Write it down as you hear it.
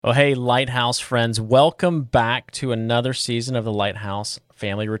Oh, hey, Lighthouse friends. Welcome back to another season of the Lighthouse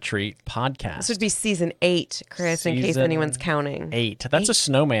Family Retreat podcast. This would be season 8, Chris, in case anyone's counting. 8. That's a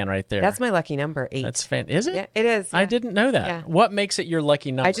snowman right there. That's my lucky number, 8. That's Is it? Yeah, it is. I didn't know that. Yeah. What makes it your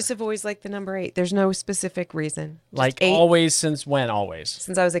lucky number? I just have always liked the number 8. There's no specific reason. Just like 8. always, since when? Always.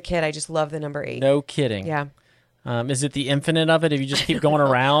 Since I was a kid, I just love the number 8. No kidding. Yeah. Is it the infinite of it if you just keep going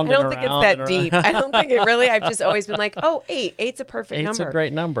around I don't and think around it's and that deep. around? I don't think it really. I've just always been like, oh, 8. 8's a perfect Eight's number. a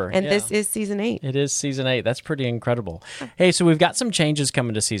great number. And yeah. this is season 8. It is season 8. That's pretty incredible. Hey, so we've got some changes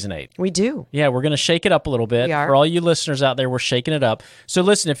coming to season 8. We do. Yeah, we're going to shake it up a little bit. We are. For all you listeners out there, we're shaking it up. So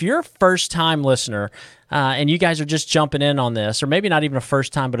listen, if you're a first-time listener and you guys are just jumping in on this, or maybe not even a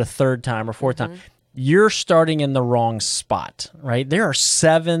first time, but a third time or fourth time, you're starting in the wrong spot, right? There are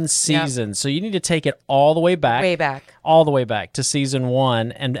 7 seasons, so you need to take it all the way back. Way back. All the way back to season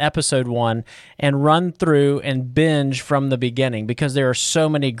 1 and episode 1 and run through and binge from the beginning because there are so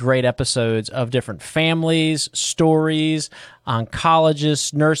many great episodes of different families, stories,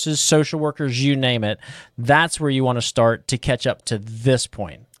 oncologists, nurses, social workers, you name it. That's where you want to start to catch up to this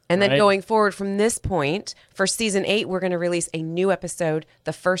point. And then right? going forward from this point, for season 8, we're going to release a new episode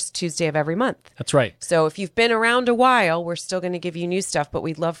the first Tuesday of every month. That's right. So if you've been around a while, we're still going to give you new stuff, but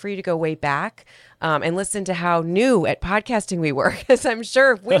we'd love for you to go way back and listen to how new at podcasting we were. Because I'm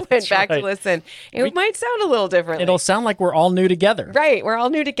sure if we went back to listen, it might sound a little differently. It'll sound like we're all new together. Right. We're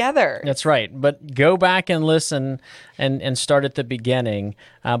all new together. That's right. But go back and listen and start at the beginning.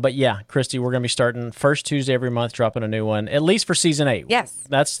 But yeah, Christy, we're going to be starting first Tuesday every month, dropping a new one, at least for season 8. Yes.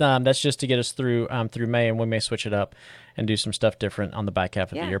 That's just to get us through May, and we may switch it up and do some stuff different on the back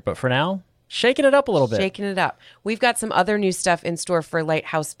half of the year. But for now, shaking it up a little bit. Shaking it up. We've got some other new stuff in store for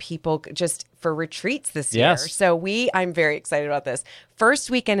Lighthouse people just for retreats this year. Yes. So I'm very excited about this. First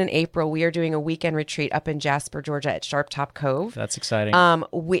weekend in April, we are doing a weekend retreat up in Jasper, Georgia at Sharp Top Cove. That's exciting.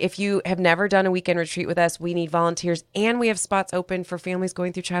 If you have never done a weekend retreat with us, we need volunteers, and we have spots open for families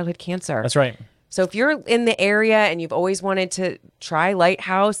going through childhood cancer. That's right. So if you're in the area and you've always wanted to try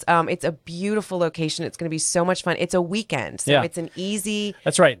Lighthouse, it's a beautiful location. It's going to be so much fun. It's a weekend, so it's an easy.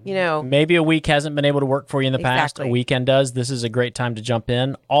 That's right. Maybe a week hasn't been able to work for you in the past. A weekend does. This is a great time to jump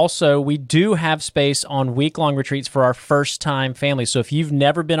in. Also, we do have space on week-long retreats for our first-time families. So if you've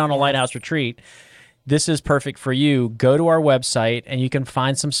never been on a Lighthouse retreat, this is perfect for you. Go to our website and you can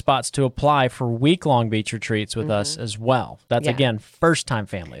find some spots to apply for week-long beach retreats with us as well. That's, again, first-time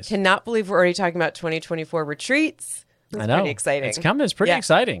families. Cannot believe we're already talking about 2024 retreats. It's pretty exciting. It's coming. It's pretty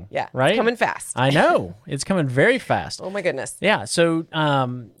exciting. Yeah. Right? It's coming fast. I know. It's coming very fast. Oh, my goodness. Yeah. So,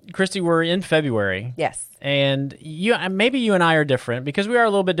 Christy, we're in February. Yes. And maybe you and I are different because we are a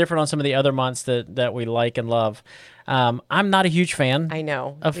little bit different on some of the other months that we like and love. I'm not a huge fan. I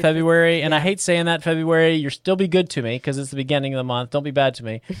know. Of February, and I hate saying that. February, you'll still be good to me because it's the beginning of the month. Don't be bad to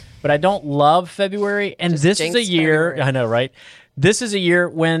me. But I don't love February, and this is a year. February. I know, right? This is a year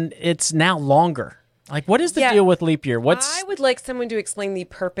when it's now longer. Like, what is the deal with leap year? I would like someone to explain the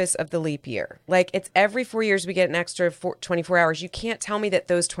purpose of the leap year. Like, it's every 4 years we get an extra 24 hours. You can't tell me that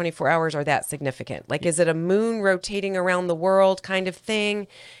those 24 hours are that significant. Like, is it a moon rotating around the world kind of thing?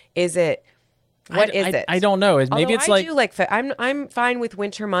 Is it? What is it? I don't know. Maybe it's like. I do like. I'm fine with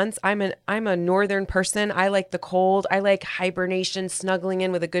winter months. I'm a northern person. I like the cold. I like hibernation, snuggling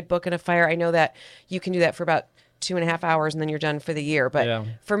in with a good book and a fire. I know that you can do that for about 2.5 hours and then you're done for the year. But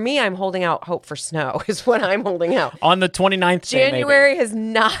for me, I'm holding out hope for snow is what I'm holding out. On the 29th January has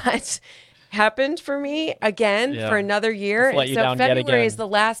not happened for me again for another year. So February is the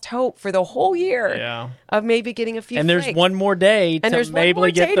last hope for the whole year of maybe getting a few And flakes. There's one more day to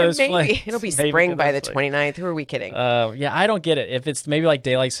maybe get those flakes. It'll be spring by the 29th. Who are we kidding? I don't get it. If it's maybe like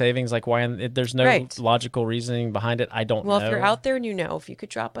daylight savings, like why there's no logical reasoning behind it, I don't know. Well, if you're out there and if you could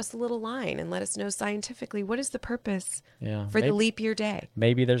drop us a little line and let us know scientifically, what is the purpose for the leap year day?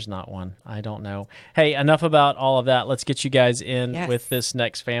 Maybe there's not one. I don't know. Hey, enough about all of that. Let's get you guys in with this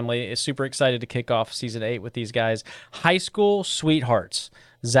next family. It's super excited to kick off season 8 with these guys. High school sweethearts.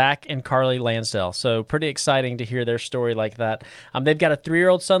 Zach and Carly Lansdale. So pretty exciting to hear their story like that. They've got a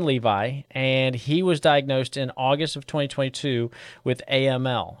 3-year-old son, Levi, and he was diagnosed in August of 2022 with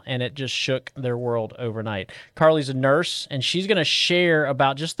AML, and it just shook their world overnight. Carly's a nurse, and she's going to share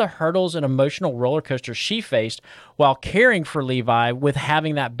about just the hurdles and emotional roller coaster she faced while caring for Levi with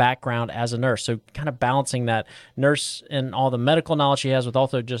having that background as a nurse. So kind of balancing that nurse and all the medical knowledge she has with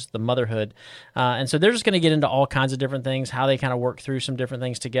also just the motherhood. And so they're just going to get into all kinds of different things, how they kind of work through some different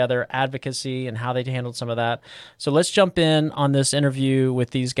things together, advocacy, and how they handled some of that. So let's jump in on this interview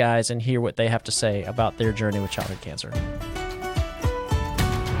with these guys and hear what they have to say about their journey with childhood cancer.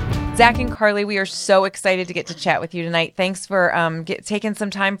 Zach and Carly, we are so excited to get to chat with you tonight. Thanks for taking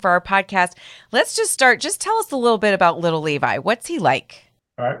some time for our podcast. Let's just start. Just tell us a little bit about little Levi. What's he like?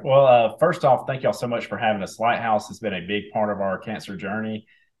 All right. Well, first off, thank y'all so much for having us. Lighthouse has been a big part of our cancer journey,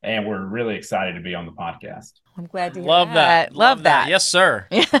 and we're really excited to be on the podcast. I'm glad to hear Love that. Love that. Yes, sir.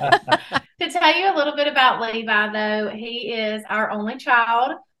 To tell you a little bit about Levi, though, he is our only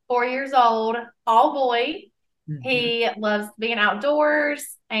child, 4 years old, all boy. Mm-hmm. He loves being outdoors,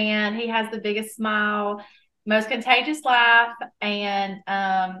 and he has the biggest smile, most contagious laugh, and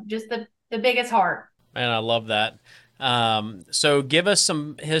just the biggest heart. Man, I love that. So give us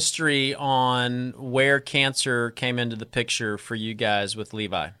some history on where cancer came into the picture for you guys with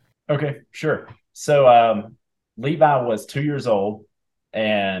Levi. Okay, sure. So Levi was 2 years old,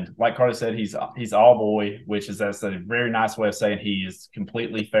 and like Carly said, he's all boy, that's a very nice way of saying he is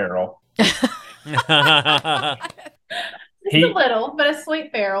completely feral. Just a little, but a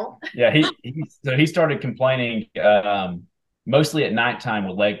sweet feral. Yeah, he started complaining mostly at nighttime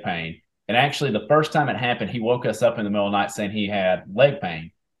with leg pain. And actually, the first time it happened, he woke us up in the middle of the night saying he had leg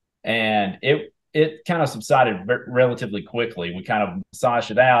pain. And it kind of subsided relatively quickly. We kind of massaged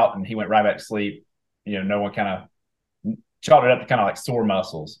it out, and he went right back to sleep. No one kind of chalked it up to kind of like sore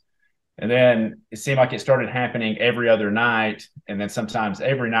muscles. And then it seemed like it started happening every other night, and then sometimes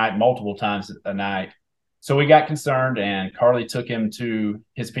every night, multiple times a night. So we got concerned, and Carly took him to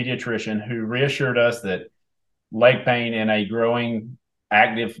his pediatrician, who reassured us that leg pain in a growing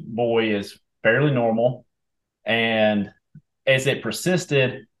active boy is fairly normal. And as it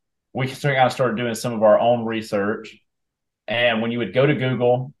persisted, we kind of started doing some of our own research. And when you would go to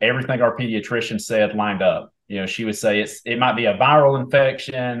Google, everything our pediatrician said lined up. She would say it might be a viral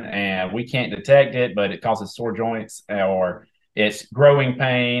infection and we can't detect it, but it causes sore joints, or it's growing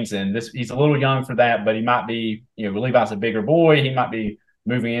pains. And he's a little young for that, but he might be, Levi's a bigger boy. He might be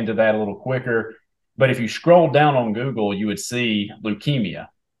moving into that a little quicker. But if you scroll down on Google, you would see leukemia.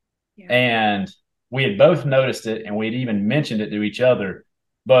 Yeah. And we had both noticed it, and we had even mentioned it to each other.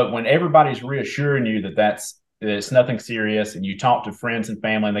 But when everybody's reassuring you that it's nothing serious, and you talk to friends and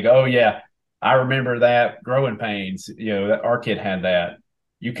family, and they go, "Oh yeah, I remember that growing pains. That our kid had that."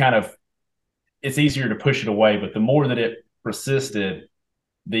 It's easier to push it away. But the more that it persisted,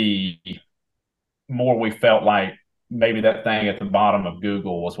 the more we felt like maybe that thing at the bottom of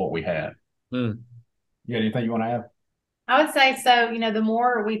Google was what we had. Hmm. You got anything you want to add? I would say so. The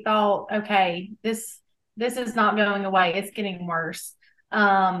more we thought, okay, this is not going away, it's getting worse.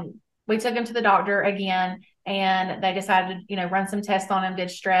 We took him to the doctor again, and they decided to, run some tests on him, did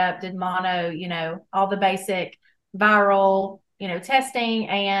strep, did mono, all the basic viral, testing,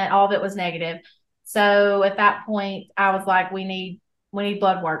 and all of it was negative. So at that point, I was like, we need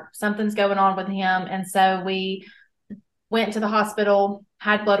blood work. Something's going on with him. And so we went to the hospital,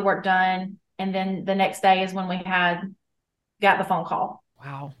 had blood work done. And then the next day is when we got the phone call.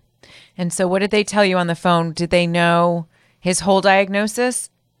 Wow. And so what did they tell you on the phone? Did they know his whole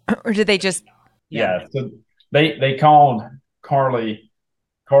diagnosis, or did they just? Yeah. So they called Carly.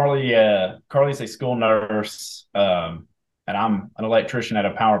 Carly's a school nurse, and I'm an electrician at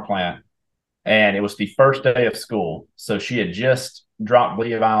a power plant. And it was the first day of school. So she had just dropped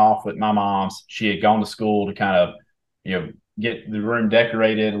Levi off with my mom's. She had gone to school to kind of, get the room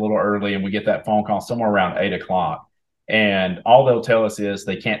decorated a little early, and we get that phone call somewhere around 8:00. And all they'll tell us is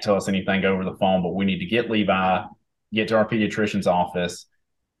they can't tell us anything over the phone, but we need to get Levi, get to our pediatrician's office.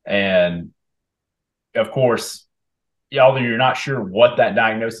 And of course, although you're not sure what that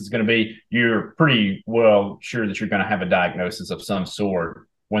diagnosis is going to be, you're pretty well sure that you're going to have a diagnosis of some sort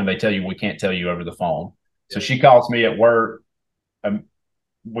when they tell you we can't tell you over the phone. So she calls me at work.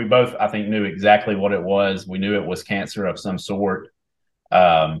 We both, I think, knew exactly what it was. We knew it was cancer of some sort.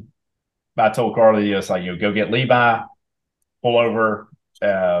 I told Carly, it's like, go get Levi, pull over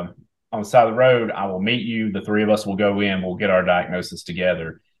on the side of the road. I will meet you. The three of us will go in. We'll get our diagnosis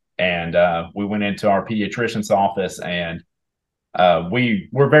together. And we went into our pediatrician's office, and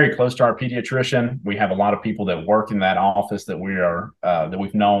we're very close to our pediatrician. We have a lot of people that work in that office that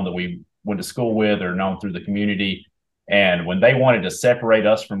we've known, that we went to school with or known through the community. And when they wanted to separate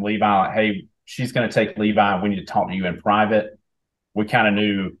us from Levi, like, hey, she's going to take Levi, we need to talk to you in private, we kind of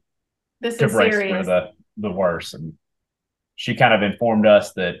knew this to is brace serious for the worst. And she kind of informed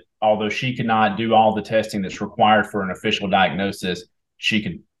us that although she could not do all the testing that's required for an official diagnosis, she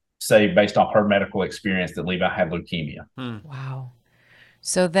could say, based off her medical experience, that Levi had leukemia. Wow.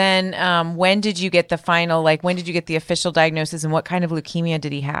 So then when did you get the official diagnosis, and what kind of leukemia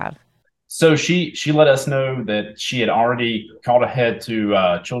did he have? So she let us know that she had already called ahead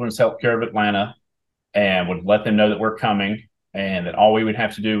to Children's Healthcare of Atlanta and would let them know that we're coming. and that all we would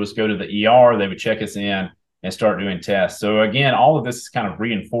have to do was go to the ER. They would check us in and start doing tests. So again, all of this is kind of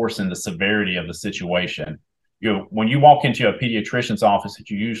reinforcing the severity of the situation. When you walk into a pediatrician's office,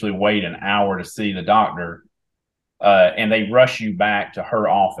 that you usually wait an hour to see the doctor, and they rush you back to her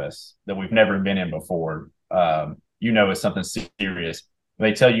office that we've never been in before. It's something serious.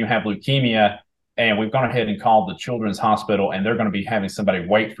 They tell you have leukemia, and we've gone ahead and called the children's hospital, and they're going to be having somebody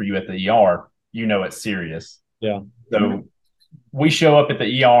wait for you at the ER. It's serious. Yeah. So we show up at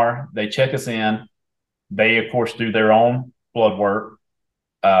the ER. They check us in. They, of course, do their own blood work.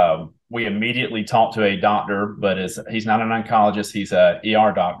 We immediately talk to a doctor, but he's not an oncologist. He's a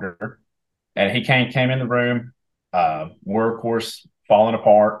ER doctor. And he came in the room. We're, of course, falling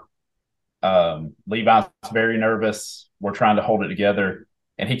apart. Levi's very nervous. We're trying to hold it together.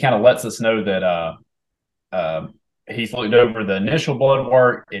 And he kind of lets us know that he's looked over the initial blood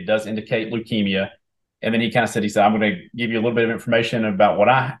work. It does indicate leukemia. And then he said, I'm going to give you a little bit of information about what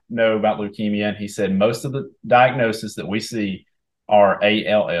I know about leukemia. And he said, most of the diagnoses that we see are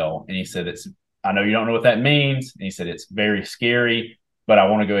ALL. And he said, I know you don't know what that means. And he said, it's very scary, but I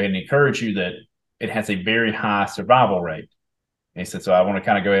want to go ahead and encourage you that it has a very high survival rate. And he said, so I want to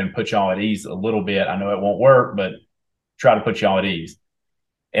kind of go ahead and put y'all at ease a little bit. I know it won't work, but try to put y'all at ease.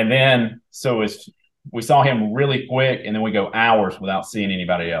 And then, we saw him really quick, and then we go hours without seeing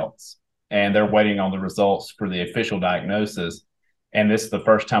anybody else. And they're waiting on the results for the official diagnosis. And this is the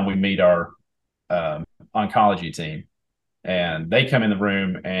first time we meet our oncology team. And they come in the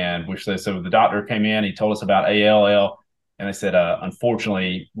room, and so the doctor came in, he told us about ALL, and they said,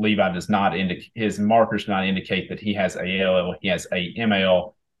 unfortunately, Levi does not his markers do not indicate that he has ALL, he has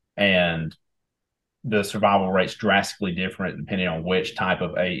AML, and the survival rate's drastically different depending on which type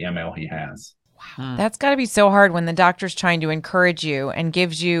of AML he has. Wow. That's got to be so hard when the doctor's trying to encourage you and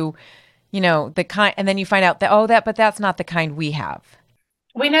gives you, the kind, and then you find out that, but that's not the kind we have.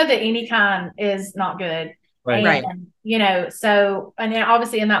 We know that any kind is not good. Right. And, so, and then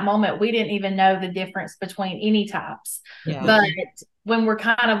obviously in that moment, we didn't even know the difference between any types. Yeah. But when we're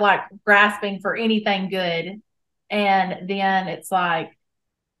kind of like grasping for anything good, and then it's like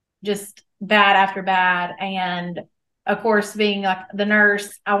just bad after bad. And of course, being like the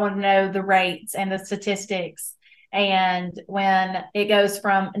nurse, I want to know the rates and the statistics. And when it goes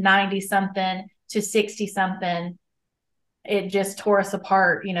from 90 something to 60 something, it just tore us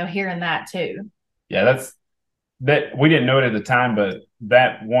apart, hearing that too. Yeah, that we didn't know it at the time, but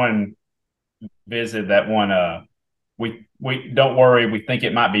that one visit, we don't worry, we think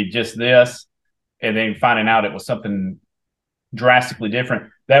it might be just this, and then finding out it was something drastically different.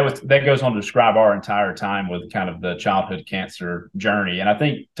 That goes on to describe our entire time with kind of the childhood cancer journey. And I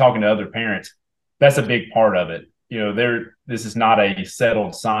think talking to other parents, that's a big part of it. This is not a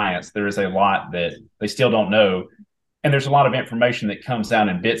settled science. There is a lot that they still don't know. And there's a lot of information that comes out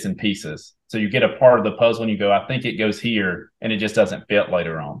in bits and pieces. So you get a part of the puzzle and you go, I think it goes here, and it just doesn't fit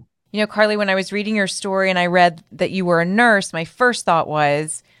later on. Carly, when I was reading your story and I read that you were a nurse, my first thought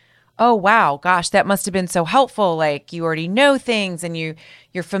was, oh, wow, gosh, that must have been so helpful. Like, you already know things and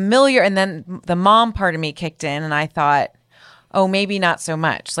you're familiar. And then the mom part of me kicked in and I thought, oh, maybe not so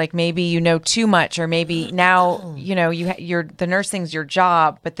much. Like, maybe you know too much, or maybe now, you're the nursing's your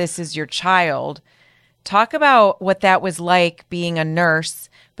job, but this is your child. Talk about what that was like being a nurse,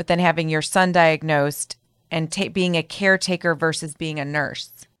 but then having your son diagnosed and being a caretaker versus being a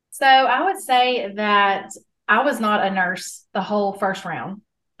nurse. So I would say that I was not a nurse the whole first round.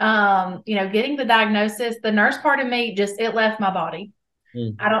 Getting the diagnosis, the nurse part of me it left my body.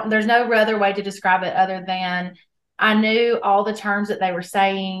 There's no other way to describe it other than I knew all the terms that they were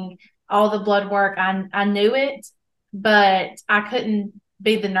saying, all the blood work. I knew it, but I couldn't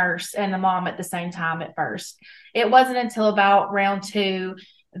be the nurse and the mom at the same time at first. It wasn't until about round 2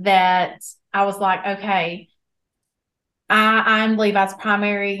 that I was like, okay, I'm Levi's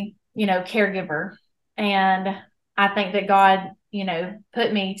primary, caregiver. And I think that God,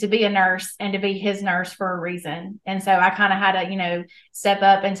 put me to be a nurse and to be his nurse for a reason. And so I kind of had to, step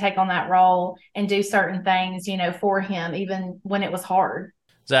up and take on that role and do certain things, for him, even when it was hard.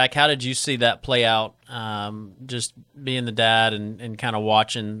 Zach, how did you see that play out, just being the dad and kind of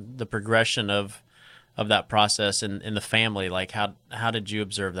watching the progression of that process in the family? Like, how did you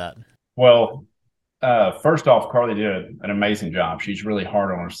observe that? Well, first off, Carly did an amazing job. She's really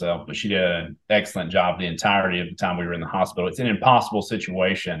hard on herself, but she did an excellent job the entirety of the time we were in the hospital. It's an impossible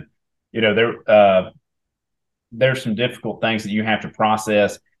situation. There's some difficult things that you have to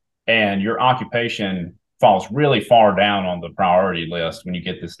process, and your occupation falls really far down on the priority list when you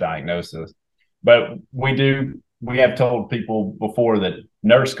get this diagnosis. But we have told people before that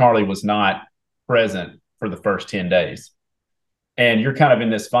Nurse Carly was not present for the first 10 days. and you're kind of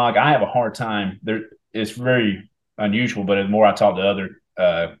in this fog. I have a hard time there. It's very unusual, but the more I talk to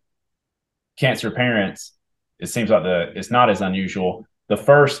other cancer parents, it seems like it's not as unusual. The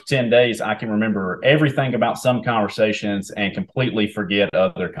first 10 days, I can remember everything about some conversations and completely forget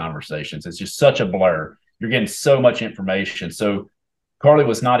other conversations. It's just such a blur. You're getting so much information. So Carly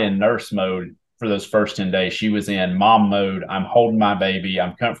was not in nurse mode for those first 10 days. She was in mom mode. I'm holding my baby.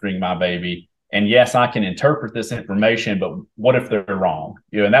 I'm comforting my baby. And yes, I can interpret this information, but what if they're wrong?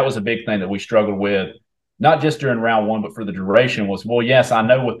 And that was a big thing that we struggled with, not just during round one, but for the duration was, well, yes, I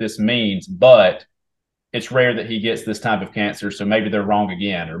know what this means, but it's rare that he gets this type of cancer. So maybe they're wrong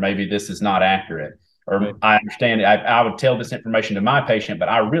again, or maybe this is not accurate. Or right. I understand I would tell this information to my patient, but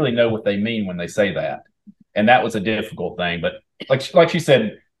I really know what they mean when they say that. And that was a difficult thing. But like she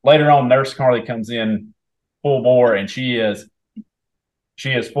said, later on, Nurse Carly comes in full bore, and she is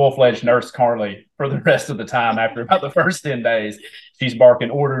full-fledged Nurse Carly for the rest of the time. After about the first 10 days, she's barking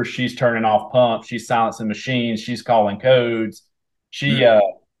orders, she's turning off pumps, she's silencing machines, she's calling codes. Yeah,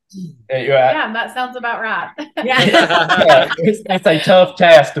 that sounds about right. Yeah, it's a tough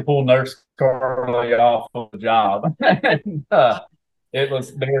task to pull Nurse Carly off of the job. There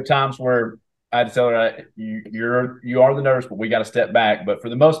were times where I had to tell her, you are the nurse, but we got to step back. But for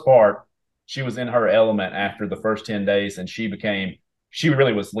the most part, she was in her element after the first 10 days, and she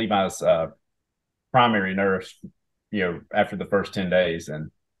really was Levi's primary nurse, after the first 10 days.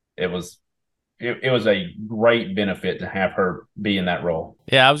 And it was a great benefit to have her be in that role.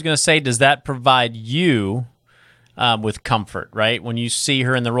 Yeah, I was going to say, does that provide you with comfort, right? When you see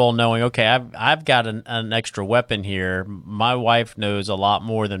her in the role, knowing, okay, I've got an extra weapon here. My wife knows a lot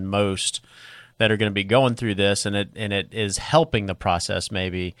more than most that are going to be going through this, and it is helping the process,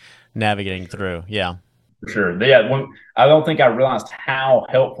 maybe navigating through. Yeah. For sure. Yeah. I don't think I realized how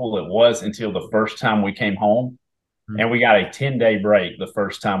helpful it was until the first time we came home. And we got a 10-day break the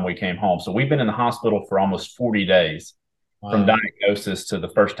first time we came home. So we've been in the hospital for almost 40 days from diagnosis to the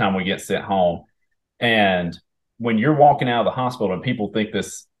first time we get sent home. And when you're walking out of the hospital, and people think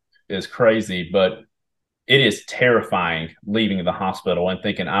this is crazy, but it is terrifying leaving the hospital and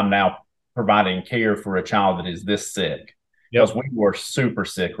thinking, I'm now providing care for a child that is this sick. Because we were super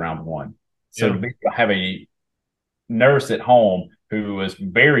sick round one. So to have a nurse at home who was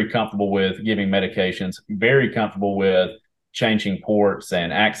very comfortable with giving medications, very comfortable with changing ports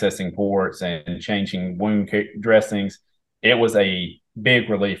and accessing ports and changing wound dressings, it was a big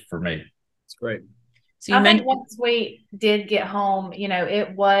relief for me. That's great. So I think once we did get home,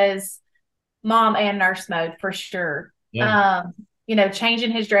 it was mom and nurse mode for sure. Yeah.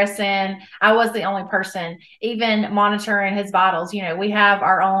 Changing his dressing. I was the only person, even monitoring his vitals. We have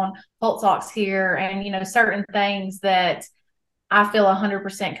our own pulse ox here, and, certain things that I feel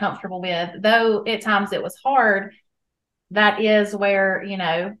 100% comfortable with. Though at times it was hard, that is where,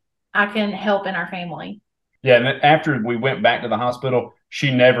 I can help in our family. Yeah. And after we went back to the hospital,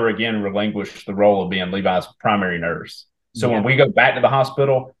 she never again relinquished the role of being Levi's primary nurse. So when we go back to the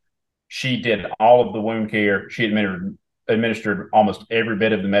hospital, she did all of the wound care. She administered almost every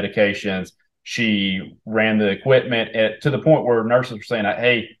bit of the medications. She ran the equipment to the point where nurses were saying,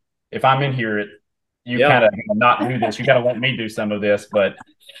 hey, if I'm in here, you kind of not do this. You got to let me do some of this. But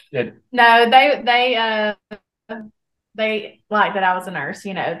no, they liked that I was a nurse.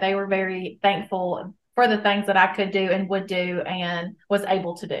 They were very thankful for the things that I could do and would do and was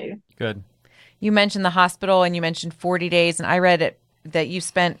able to do. Good. You mentioned the hospital and you mentioned 40 days, and I read it that you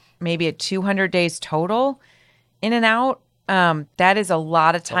spent maybe at 200 days total in and out. That is a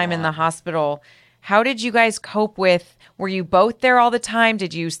lot of time in the hospital. How did you guys cope with, were you both there all the time?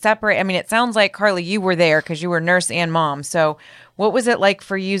 Did you separate? I mean, it sounds like, Carly, you were there because you were nurse and mom. So what was it like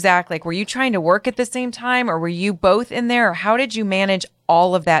for you, Zach? Like, were you trying to work at the same time, or were you both in there? Or how did you manage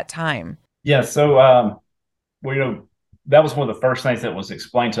all of that time? Yeah. So, that was one of the first things that was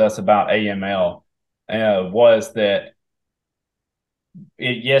explained to us about AML, was that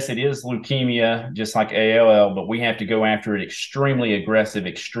yes, it is leukemia, just like ALL, but we have to go after it extremely aggressive,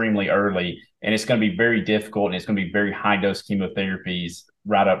 extremely early, and it's going to be very difficult, and it's going to be very high-dose chemotherapies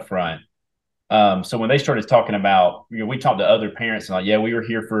right up front. So when they started talking about, we talked to other parents, and we were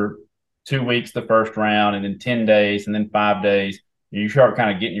here for 2 weeks the first round, and then 10 days, and then 5 days. You start kind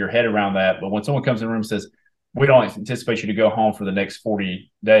of getting your head around that. But when someone comes in the room and says, we don't anticipate you to go home for the next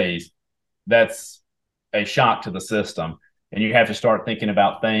 40 days, that's a shock to the system. And you have to start thinking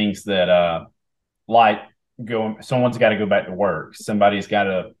about things that, someone's got to go back to work. Somebody's got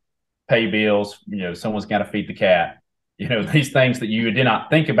to pay bills. Someone's got to feed the cat. These things that you did not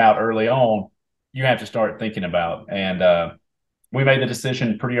think about early on, you have to start thinking about. And we made the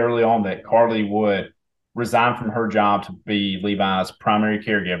decision pretty early on that Carly would resign from her job to be Levi's primary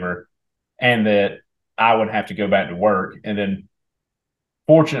caregiver, and that I would have to go back to work. And then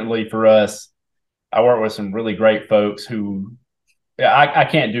fortunately for us, I work with some really great folks who I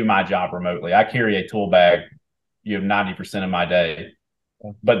can't do my job remotely. I carry a tool bag, 90% of my day,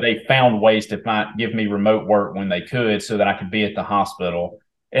 but they found ways to give me remote work when they could so that I could be at the hospital.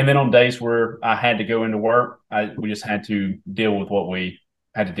 And then on days where I had to go into work, we just had to deal with what we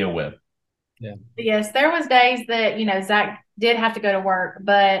had to deal with. Yeah. Yes, there was days that, Zach did have to go to work,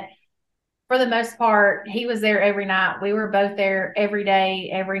 but for the most part, he was there every night. We were both there every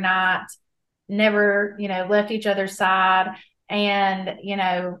day, every night, never, left each other's side. And,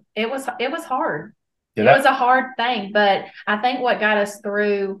 it was hard. It was a hard thing, but I think what got us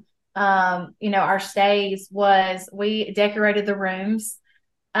through, our stays was we decorated the rooms.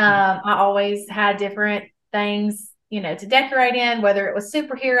 I always had different things, to decorate in, whether it was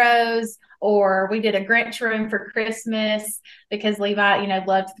superheroes or we did a Grinch room for Christmas because Levi,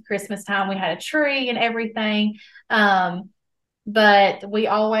 loved the Christmas time. We had a tree and everything. But we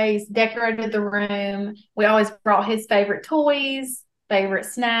always decorated the room. We always brought his favorite toys, favorite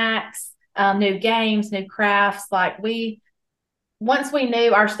snacks, new games, new crafts. Once we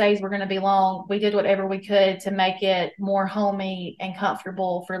knew our stays were going to be long, we did whatever we could to make it more homey and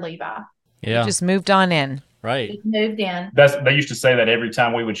comfortable for Levi. Yeah. You just moved on in. Right. Just moved in. They used to say that every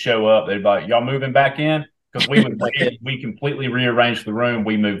time we would show up, they'd be like, y'all moving back in? Because we completely rearranged the room.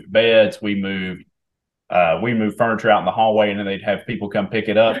 We moved beds. We moved furniture out in the hallway, and then they'd have people come pick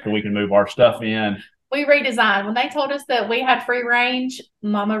it up so we can move our stuff in. We redesigned. When they told us that we had free range,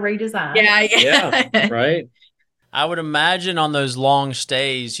 Mama redesigned. Yeah, right. I would imagine on those long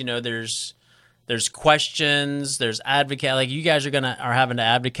stays, there's questions, there's advocate. Like you guys are having to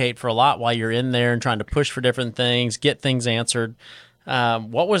advocate for a lot while you're in there and trying to push for different things, get things answered.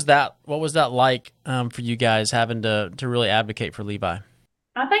 What was that like for you guys having to really advocate for Levi?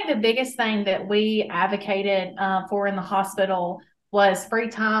 I think the biggest thing that we advocated for in the hospital was free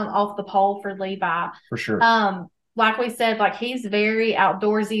time off the pole for Levi. For sure. Like we said, he's very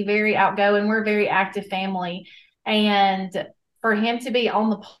outdoorsy, very outgoing. We're a very active family. And for him to be on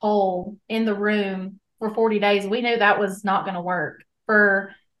the pole in the room for 40 days, we knew that was not going to work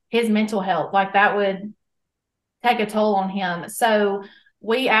for his mental health. That would take a toll on him. So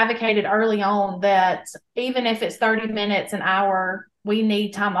we advocated early on that even if it's 30 minutes, an hour, we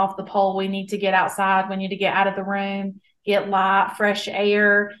need time off the pole. We need to get outside. We need to get out of the room, get light, fresh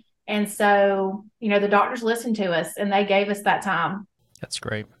air. And so, the doctors listened to us and they gave us that time. That's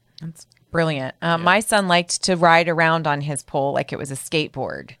great. That's brilliant. My son liked to ride around on his pole like it was a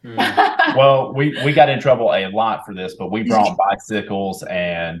skateboard. Well, we got in trouble a lot for this, but we brought bicycles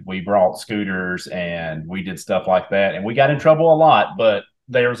and we brought scooters and we did stuff like that. And we got in trouble a lot, but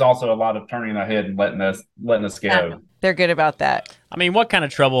there was also a lot of turning our head and letting us go. Yeah, they're good about that. I mean, what kind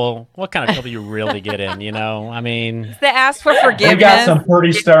of trouble you really get in, I mean, they ask for forgiveness. We got some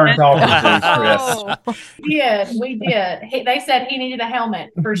pretty stern talking to, Chris. We did. They said he needed a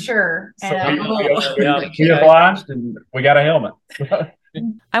helmet for sure. And we obliged and we got a helmet.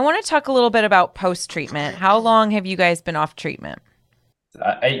 I want to talk a little bit about post-treatment. How long have you guys been off treatment?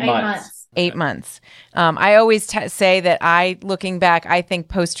 8 months. 8 months. I always say that looking back, I think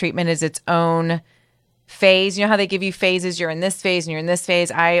post-treatment is its own phase. You know how they give you phases? You're in this phase and you're in this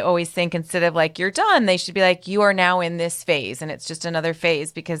phase. I always think instead of you're done, they should be you are now in this phase. And it's just another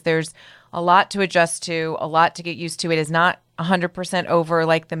phase because there's a lot to adjust to, a lot to get used to. It is not 100% over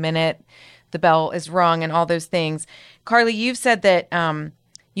the minute the bell is rung and all those things. Carly, you've said that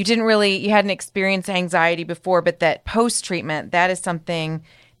you hadn't experienced anxiety before, but that post-treatment, that is something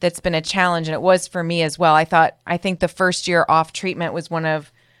that's been a challenge. And it was for me as well. I think the first year off treatment was one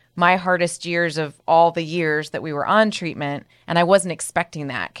of my hardest years of all the years that we were on treatment. And I wasn't expecting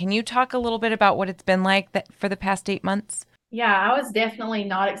that. Can you talk a little bit about what it's been like for the past 8 months? Yeah, I was definitely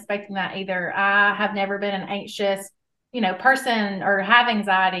not expecting that either. I have never been an anxious, person or have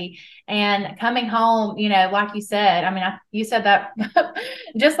anxiety. And coming home, like you said, you said that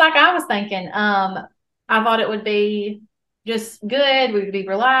just like I was thinking. I thought it would be just good. We would be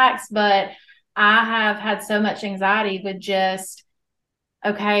relaxed, but I have had so much anxiety with just,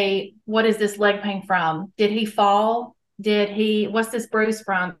 okay, what is this leg pain from? Did he fall? What's this bruise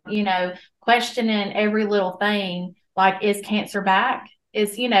from? Questioning every little thing, is cancer back?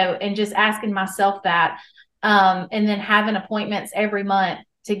 And just asking myself that. And then having appointments every month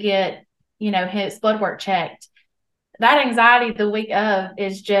to get, his blood work checked. That anxiety the week of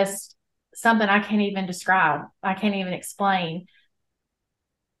is just something I can't even describe. I can't even explain.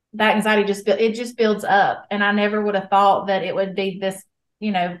 That anxiety just builds up. And I never would have thought that it would be this,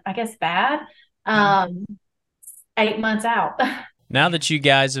 I guess bad, um, 8 months out. Now that you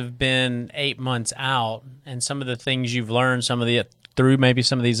guys have been 8 months out, and some of the things you've learned, through maybe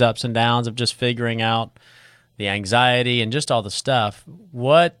some of these ups and downs of just figuring out the anxiety and just all the stuff,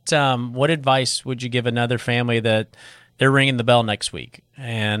 what advice would you give another family that they're ringing the bell next week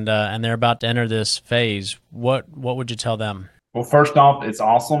and they're about to enter this phase? What would you tell them? Well, first off, it's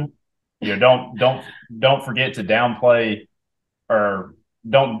awesome. Don't forget to downplay, or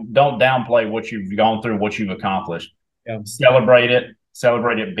don't downplay what you've gone through, what you've accomplished. Yeah. Celebrate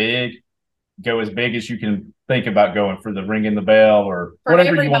it big. Go as big as you can think about going for the ringing the bell or for whatever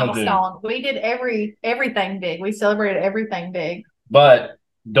every you want to do. We did everything big. We celebrated everything big. But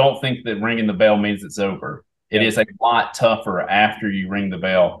don't think that ringing the bell means it's over. It is a lot tougher after you ring the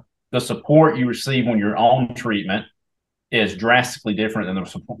bell. The support you receive when you're on treatment is drastically different than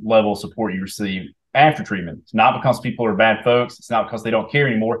the level of support you receive after treatment. It's not because people are bad folks. It's not because they don't care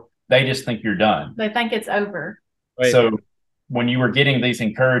anymore. They just think you're done. They think it's over. So when you were getting these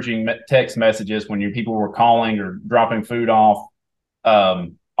encouraging text messages, when people were calling or dropping food off,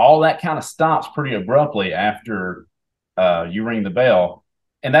 all that kind of stops pretty abruptly after you ring the bell.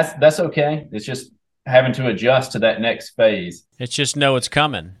 And that's okay. It's just having to adjust to that next phase. It's just know it's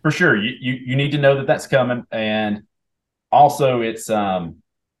coming. For sure. You need to know that that's coming. And also it's going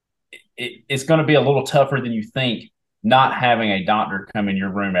to be a little tougher than you think, not having a doctor come in your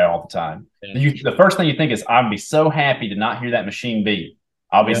room all the time. Yeah. The first thing you think is, I'd be so happy to not hear that machine beep.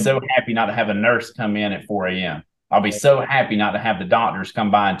 I'll be so happy not to have a nurse come in at 4 a.m. I'll be so happy not to have the doctors come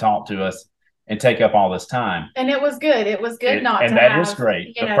by and talk to us and take up all this time. And it was good. It was good not to have. And that is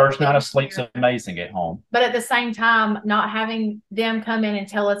great. The first night of sleep's amazing at home. But at the same time, not having them come in and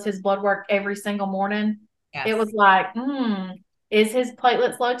tell us his blood work every single morning, it was like, is his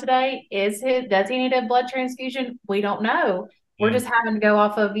platelets low today? Does he need a blood transfusion? We don't know. We're just having to go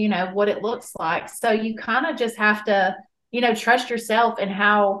off of, what it looks like. So you kind of just have to, trust yourself and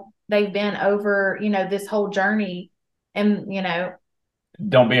how they've been over, this whole journey. And,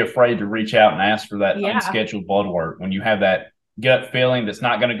 don't be afraid to reach out and ask for that unscheduled blood work. When you have that gut feeling that's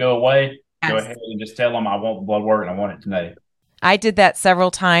not going to go away, go ahead and just tell them, I want the blood work and I want it today. I did that several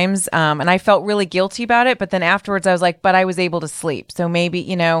times, and I felt really guilty about it. But then afterwards, I was like, but I was able to sleep. So maybe,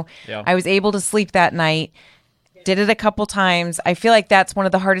 I was able to sleep that night, did it a couple times. I feel like that's one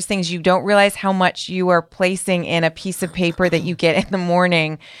of the hardest things. You don't realize how much you are placing in a piece of paper that you get in the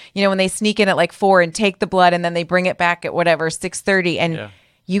morning. When they sneak in at like 4 and take the blood and then they bring it back at whatever, 6:30. And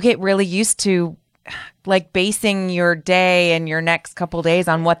you get really used to like basing your day and your next couple days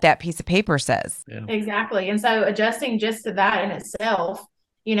on what that piece of paper says. Yeah. Exactly. And so adjusting just to that in itself,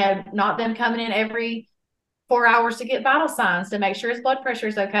 not them coming in every 4 hours to get vital signs to make sure his blood pressure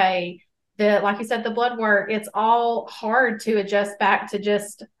is okay. Like you said, the blood work, it's all hard to adjust back to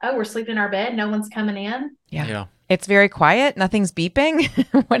just, we're sleeping in our bed. No one's coming in. Yeah. It's very quiet. Nothing's beeping.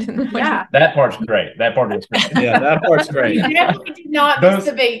 That part's great. That part is great. Yeah, that part's great. You definitely do not miss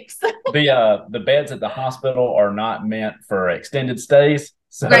the beeps. The beds at the hospital are not meant for extended stays.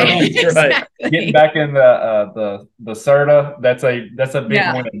 So getting back in the Serta, that's a big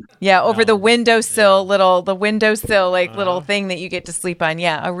win. Yeah, over the windowsill, little thing that you get to sleep on.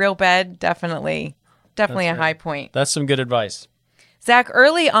 Yeah, a real bed, definitely a high point. That's some good advice. Zach,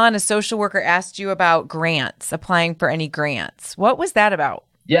 early on, a social worker asked you about grants, applying for any grants. What was that about?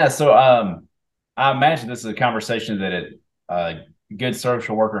 Yeah, so I imagine this is a conversation that a good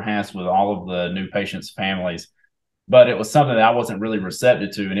social worker has with all of the new patients' families, but it was something that I wasn't really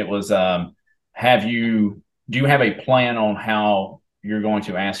receptive to, and it was, do you have a plan on how you're going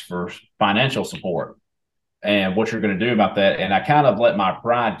to ask for financial support and what you're going to do about that? And I kind of let my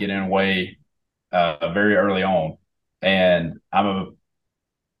pride get in the way very early on. And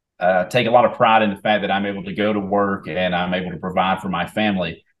take a lot of pride in the fact that I'm able to go to work and I'm able to provide for my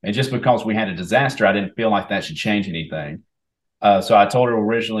family. And just because we had a disaster, I didn't feel like that should change anything. So I told her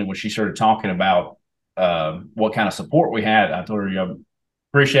originally when she started talking about what kind of support we had, I told her,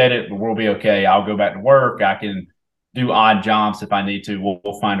 appreciate it, but we'll be okay. I'll go back to work. I can do odd jobs if I need to.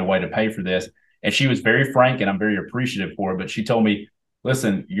 We'll find a way to pay for this. And she was very frank, and I'm very appreciative for it. But she told me,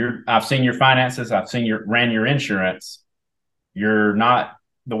 listen, I've seen your finances. I've seen ran your insurance. You're not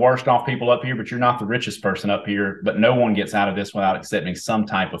the worst off people up here, but you're not the richest person up here. But no one gets out of this without accepting some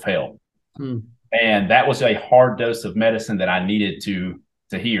type of help. And that was a hard dose of medicine that I needed to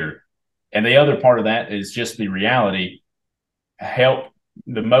hear. And the other part of that is just the reality.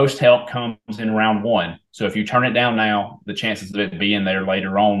 The most help comes in round one. So if you turn it down now, the chances of it being there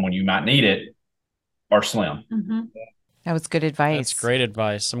later on when you might need it are slim. Mm-hmm. That was good advice. That's great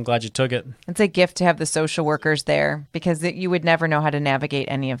advice. I'm glad you took it. It's a gift to have the social workers there because you would never know how to navigate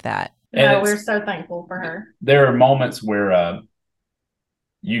any of that. No, we're so thankful for her. There are moments where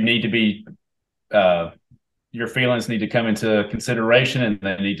you need to be your feelings need to come into consideration, and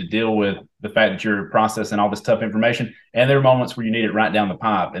they need to deal with the fact that you're processing all this tough information. And there are moments where you need it right down the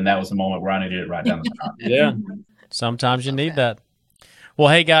pipe, and that was the moment where I needed it right down the pipe. Yeah, sometimes you need that. Well,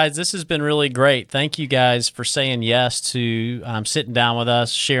 hey guys, this has been really great. Thank you guys for saying yes to sitting down with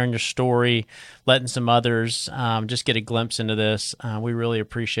us, sharing your story, letting some others just get a glimpse into this. We really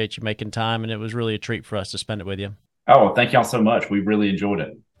appreciate you making time, and it was really a treat for us to spend it with you. Oh, well, thank y'all so much. We really enjoyed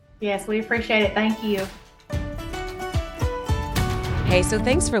it. Yes, we appreciate it. Thank you. Hey, so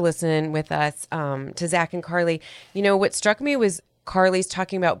thanks for listening with us to Zach and Carly. You know, what struck me was Carly's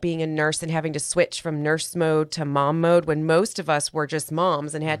talking about being a nurse and having to switch from nurse mode to mom mode when most of us were just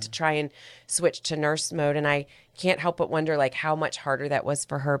moms and had to try and switch to nurse mode. And I can't help but wonder like how much harder that was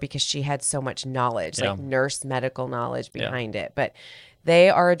for her because she had so much knowledge, like nurse medical knowledge behind it. But they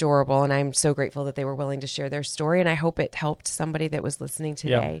are adorable, and I'm so grateful that they were willing to share their story. And I hope it helped somebody that was listening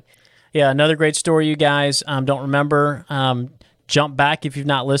today. Yeah, another great story, you guys. Don't remember. Jump back if you've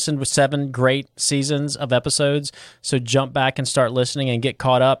not listened with 7 great seasons of episodes. So jump back and start listening and get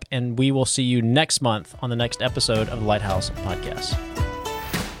caught up. And we will see you next month on the next episode of the Lighthouse Podcast.